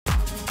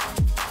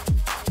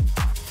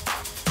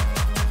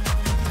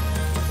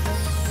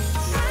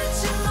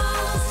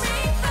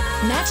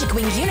magic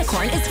winged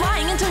unicorn is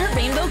flying into her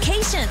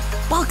Rainbow-cation.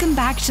 Welcome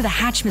back to the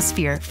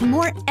Hatchmosphere for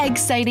more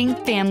egg-citing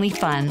family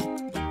fun.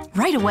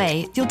 Right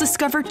away, you'll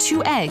discover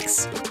 2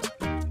 eggs.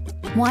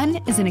 One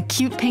is in a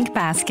cute pink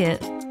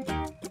basket.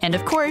 And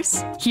of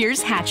course,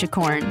 here's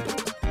Hatchicorn.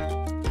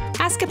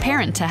 Ask a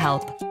parent to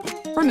help.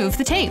 Remove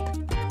the tape.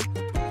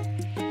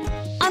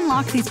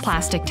 Unlock these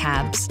plastic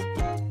tabs.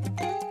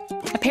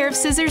 A pair of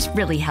scissors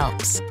really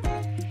helps.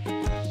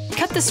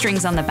 Cut the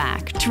strings on the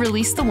back to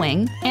release the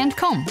wing and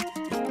comb.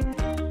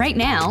 Right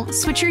now,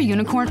 switch your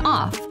unicorn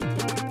off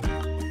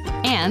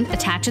and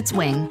attach its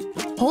wing.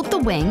 Hold the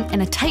wing in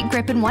a tight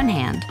grip in one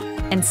hand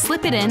and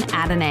slip it in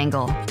at an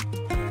angle.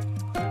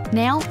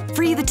 Now,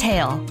 free the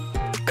tail.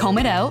 Comb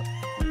it out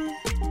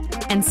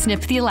and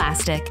snip the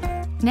elastic.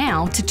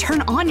 Now, to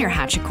turn on your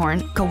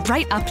Hatchicorn, go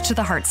right up to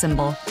the heart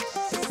symbol.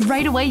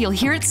 Right away, you'll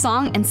hear its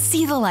song and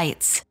see the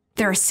lights.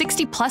 There are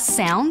 60+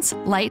 sounds,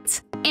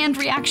 lights, and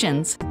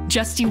reactions.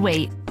 Just you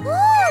wait.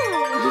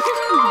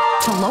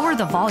 To lower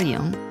the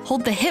volume,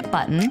 hold the hit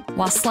button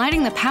while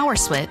sliding the power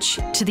switch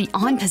to the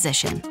on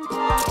position.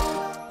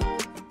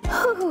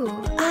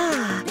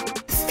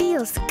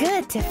 Feels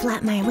good to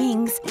flap my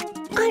wings.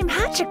 I'm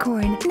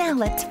Hatchicorn. Now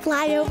let's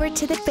fly over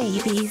to the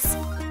babies.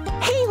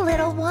 Hey,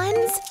 little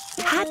ones,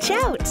 hatch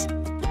out.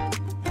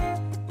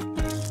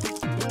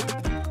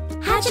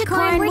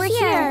 Hatchicorn, we're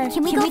here.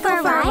 Can we go for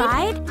a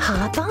ride?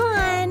 Hop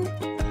on.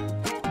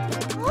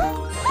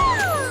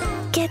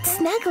 Get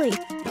snuggly.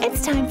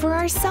 It's time for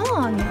our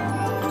song.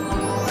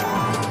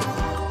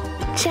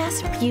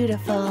 Just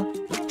beautiful.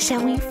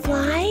 Shall we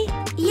fly?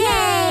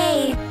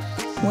 Yay!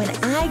 When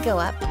I go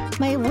up,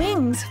 my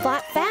wings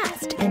flap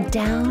fast, and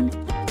down,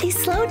 they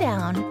slow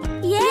down.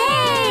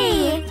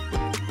 Yay!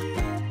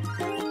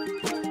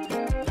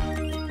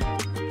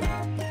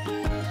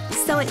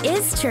 So it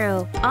is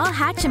true. All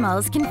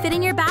Hatchimals can fit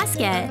in your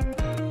basket.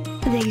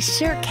 They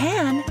sure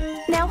can.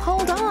 Now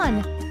hold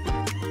on.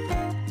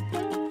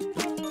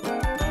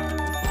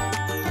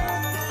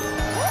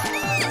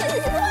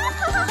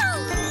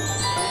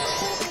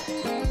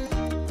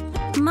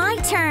 My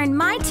turn,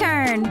 my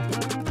turn.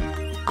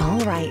 All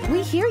right,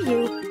 we hear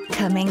you.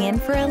 Coming in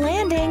for a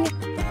landing.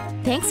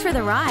 Thanks for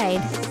the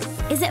ride.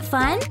 Is it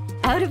fun?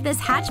 Out of this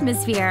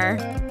Hatchmosphere.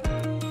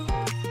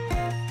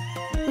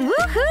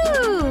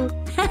 Woohoo!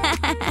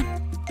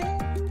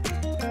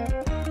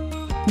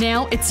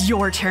 Now it's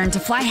your turn to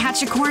fly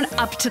Hatchicorn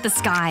up to the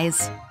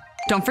skies.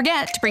 Don't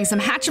forget to bring some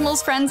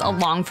Hatchimals friends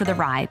along for the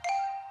ride.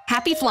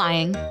 Happy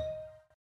flying!